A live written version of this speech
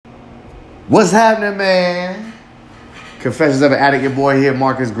What's happening, man? Confessions of an Addict, your boy here,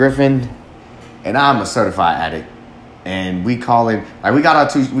 Marcus Griffin, and I'm a certified addict. And we got our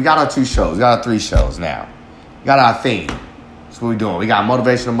two shows, we got our 3 shows now. We got our theme. That's what we're doing. We got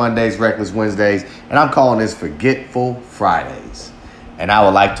Motivational Mondays, Reckless Wednesdays, and I'm calling this Forgetful Fridays. And I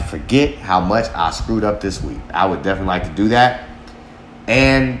would like to forget how much I screwed up this week. I would definitely like to do that.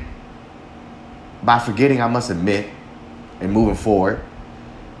 And by forgetting, I must admit, and moving forward,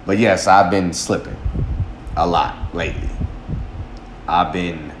 but yes, I've been slipping a lot lately. I've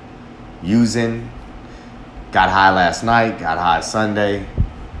been got high last night, got high Sunday,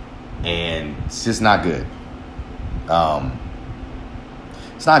 and it's just not good.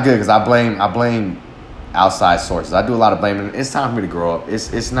 It's not good because I blame outside sources. I do a lot of blaming. It's time for me to grow up.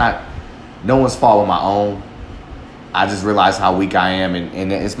 It's not no one's fault but my own. I just realize how weak I am,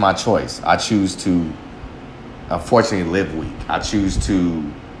 and it's my choice. I choose to, unfortunately, live weak. I choose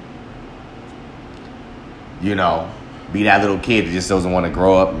to, be that little kid that just doesn't want to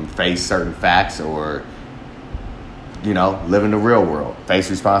grow up and face certain facts or, live in the real world,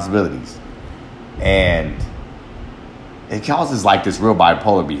 face responsibilities. And it causes this real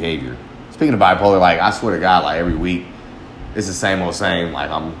bipolar behavior. Speaking of bipolar, I swear to God, every week, it's the same old same.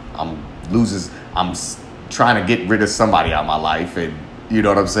 I'm trying to get rid of somebody out of my life, and you know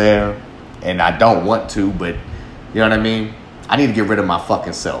what I'm saying? And I don't want to, but you know what I mean? I need to get rid of my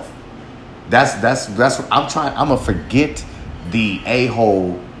fucking self. That's what I'm trying. I'm gonna forget the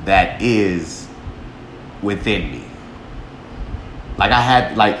a-hole that is within me.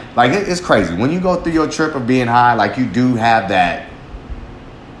 It's crazy. When you go through your trip of being high, you do have that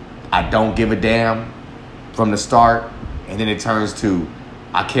I don't give a damn from the start, and then it turns to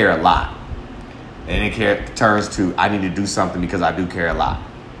I care a lot. And it turns to I need to do something because I do care a lot.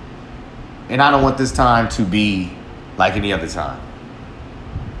 And I don't want this time to be like any other time.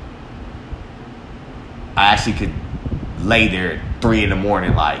 I actually could lay there at 3 a.m.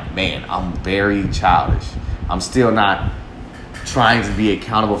 man, I'm very childish. I'm still not trying to be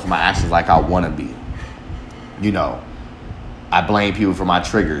accountable for my actions like I want to be. I blame people for my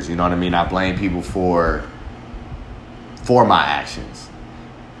triggers. You know what I mean? I blame people for my actions.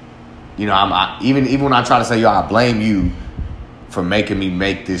 Even when I try to say, I blame you for making me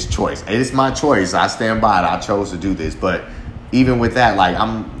make this choice. It's my choice. I stand by it. I chose to do this. But even with that,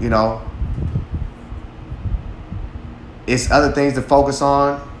 it's other things to focus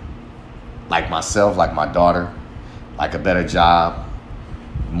on, like myself, like my daughter, like a better job,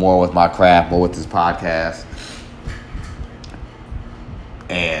 more with my craft, more with this podcast.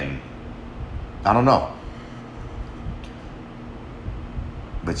 And I don't know.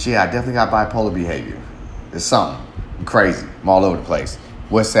 But yeah, I definitely got bipolar behavior. It's something. I'm crazy. I'm all over the place.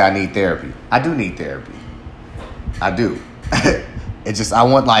 Would say I need therapy. I do need therapy. I do. It's just, I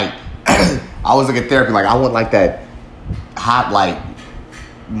want I always look at therapy I want that hot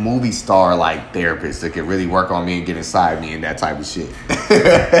movie star therapist that can really work on me and get inside me and that type of shit.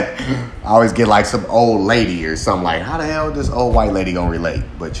 I always get some old lady or something how the hell this old white lady gonna relate?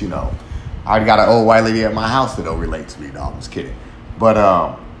 But I already got an old white lady at my house that don't relate to me. No, I'm just kidding.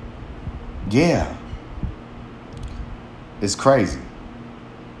 But yeah, it's crazy.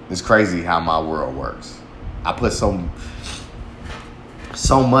 It's crazy how my world works. I put so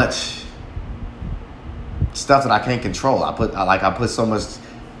much stuff that I can't control. I put so much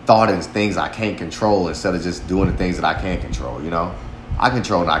thought in things I can't control instead of just doing the things that I can control. I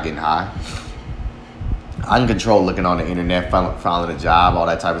control not getting high. I can control looking on the internet, finding a job, all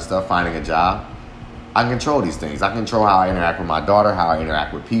that type of stuff, finding a job. I can control these things. I control how I interact with my daughter, how I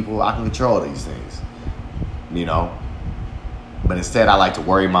interact with people. I can control these things, But instead, I like to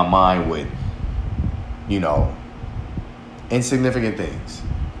worry my mind with, insignificant things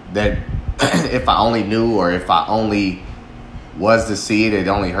that if I only knew or if I only was to see it, it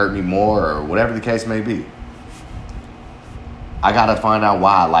only hurt me more or whatever the case may be. I got to find out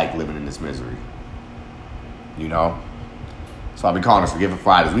why I like living in this misery, So I've been calling this Forgetful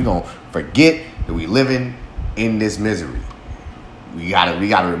Fridays. We're going to forget that we living in this misery. We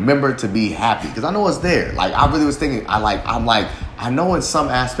gotta remember to be happy because I know it's there. I really was thinking. I know in some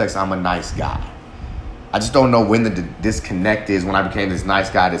aspects I'm a nice guy. I just don't know when the disconnect is. When I became this nice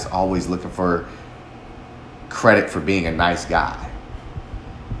guy that's always looking for credit for being a nice guy.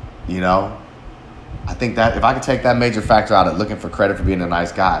 I think that if I could take that major factor out of looking for credit for being a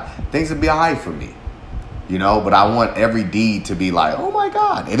nice guy, things would be all right for me. But I want every deed to be oh my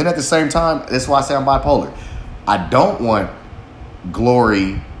God. And then at the same time, that's why I say I'm bipolar. I don't want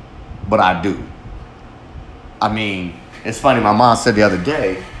glory, but I do. It's funny. My mom said the other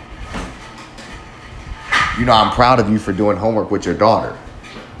day, I'm proud of you for doing homework with your daughter.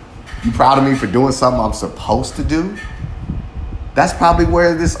 You proud of me for doing something I'm supposed to do? That's probably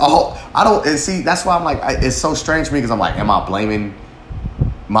where this all, and see, that's why I'm like, it's so strange to me because I'm like, am I blaming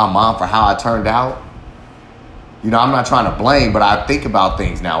my mom for how I turned out? You know, I'm not trying to blame, but I think about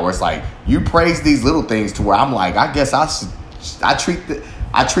things now where it's like, you praise these little things to where I'm like, I guess I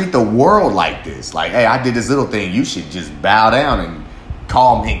treat the world like this. Like, hey, I did this little thing. You should just bow down and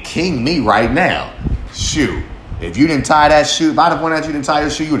call me and king me right now. Shoot. If you didn't tie that shoe, if I'd have went at you didn't tie your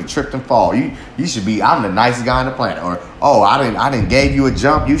shoe, you would have tripped and fall. You should be, I'm the nicest guy on the planet. Or, oh, I didn't gave you a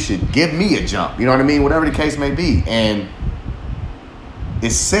jump. You should give me a jump. You know what I mean? Whatever the case may be. And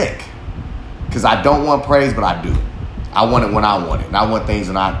it's sick. Because I don't want praise, but I do. I want it when I want it. And I want things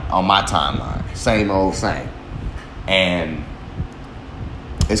on my timeline. Same old same. And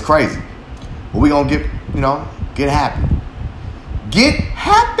it's crazy. But we going to get happy. Get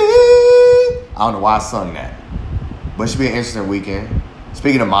happy. I don't know why I sung that. But it should be an interesting weekend.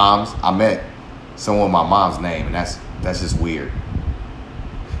 Speaking of moms, I met someone with my mom's name, and that's just weird.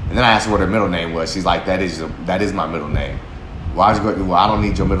 And then I asked her what her middle name was. She's like, that is my middle name. Well, I don't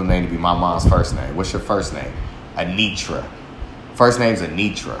need your middle name to be my mom's first name. What's your first name? Anitra. First name's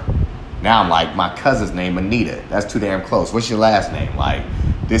Anitra. Now I'm like, my cousin's name, Anita. That's too damn close. What's your last name? Like,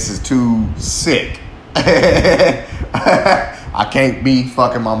 this is too sick. I can't be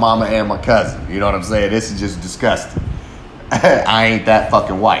fucking my mama and my cousin. You know what I'm saying? This is just disgusting. I ain't that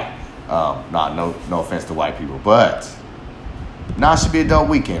fucking white. No offense to white people, but it should be a dope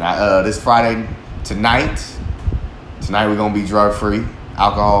weekend. This Friday tonight we're gonna be drug free,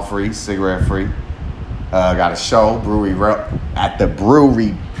 alcohol free, cigarette free. Got a show at the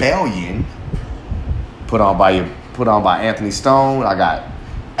Brewery Bellion, put on by Anthony Stone. I got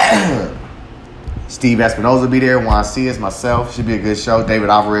Steve Espinoza be there. Want to see us myself? Should be a good show. David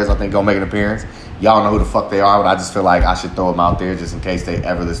Alvarez, I think, gonna make an appearance. Y'all know who the fuck they are, but I just feel like I should throw them out there just in case they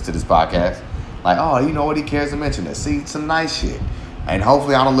ever listen to this podcast. Like, oh, you know what? He cares to mention this. See, some nice shit. And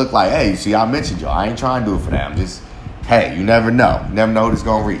hopefully I don't look like, hey, you see, I mentioned y'all. I ain't trying to do it for them. Just, hey, you never know. You never know who this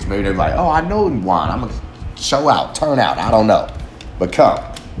gonna reach. Maybe they're like, oh, I know Juan. I'm gonna show out, turn out. I don't know. But come.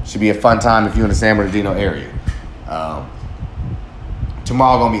 Should be a fun time if you're in the San Bernardino area.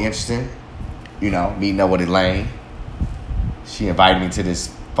 Tomorrow gonna be interesting. You know, meeting up with Elaine. She invited me to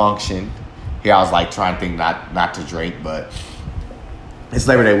this function. Here I was like trying to think not to drink, but it's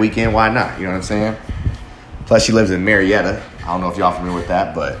Labor Day weekend. Why not? You know what I'm saying? Plus, she lives in Marietta. I don't know if y'all familiar with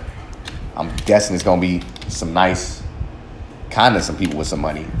that, but I'm guessing it's going to be some people with some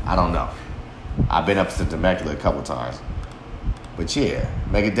money. I don't know. I've been up to Temecula a couple times. But yeah,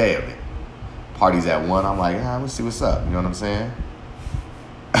 make a day of it. Party's at 1. I'm like, let's see what's up. You know what I'm saying?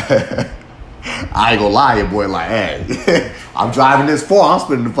 I ain't gonna lie, your boy like, hey, I'm driving this I'm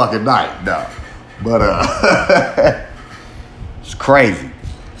spending the fucking night. No. But it's crazy.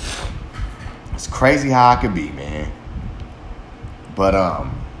 It's crazy how I could be, man. But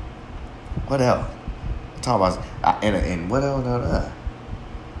what else? I'm talking about and what else?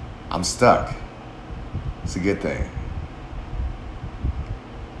 I'm stuck. It's a good thing.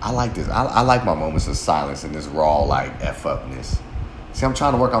 I like this. I like my moments of silence and this raw like F upness. See, I'm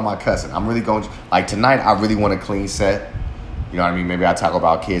trying to work on my cussing. I'm really going, like tonight, I really want a clean set. You know what I mean? Maybe I talk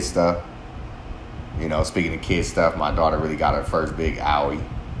about kid stuff. You know, speaking of kid stuff, my daughter really got her first big owie.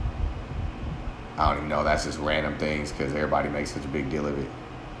 I don't even know. That's just random things because everybody makes such a big deal of it.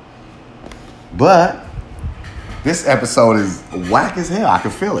 But this episode is whack as hell. I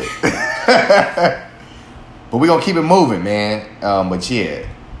can feel it. But we're going to keep it moving, man. But yeah.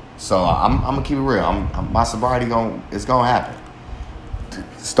 So I'm going to keep it real. My sobriety it's going to happen.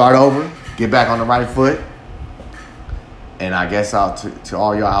 Start over, get back on the right foot, and I guess to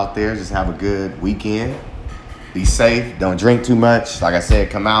all y'all out there, just have a good weekend. Be safe. Don't drink too much. Like I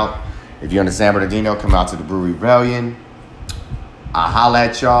said, come out. If you're in the San Bernardino, come out to the Brewery Rebellion. I'll holla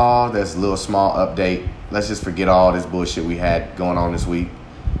at y'all. There's a little small update. Let's just forget all this bullshit we had going on this week.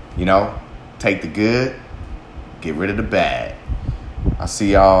 You know, take the good, get rid of the bad. I'll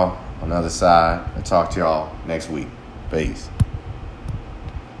see y'all on the other side. I'll talk to y'all next week. Peace.